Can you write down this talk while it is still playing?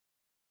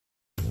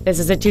This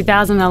is a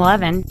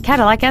 2011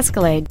 Cadillac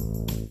Escalade.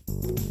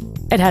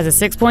 It has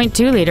a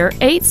 6.2-liter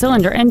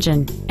 8-cylinder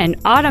engine, an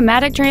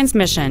automatic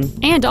transmission,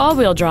 and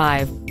all-wheel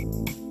drive.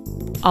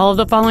 All of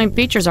the following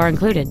features are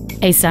included: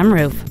 a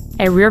sunroof,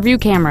 a rear-view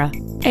camera,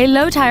 a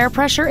low-tire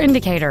pressure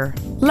indicator,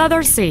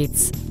 leather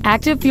seats,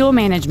 active fuel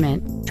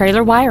management,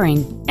 trailer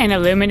wiring, an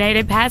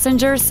illuminated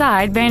passenger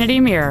side vanity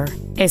mirror,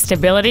 a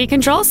stability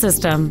control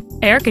system,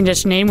 air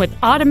conditioning with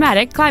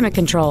automatic climate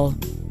control,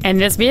 and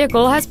this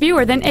vehicle has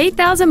fewer than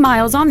 8,000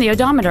 miles on the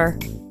odometer.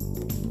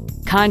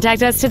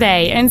 Contact us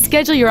today and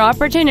schedule your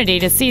opportunity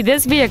to see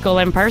this vehicle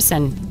in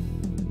person.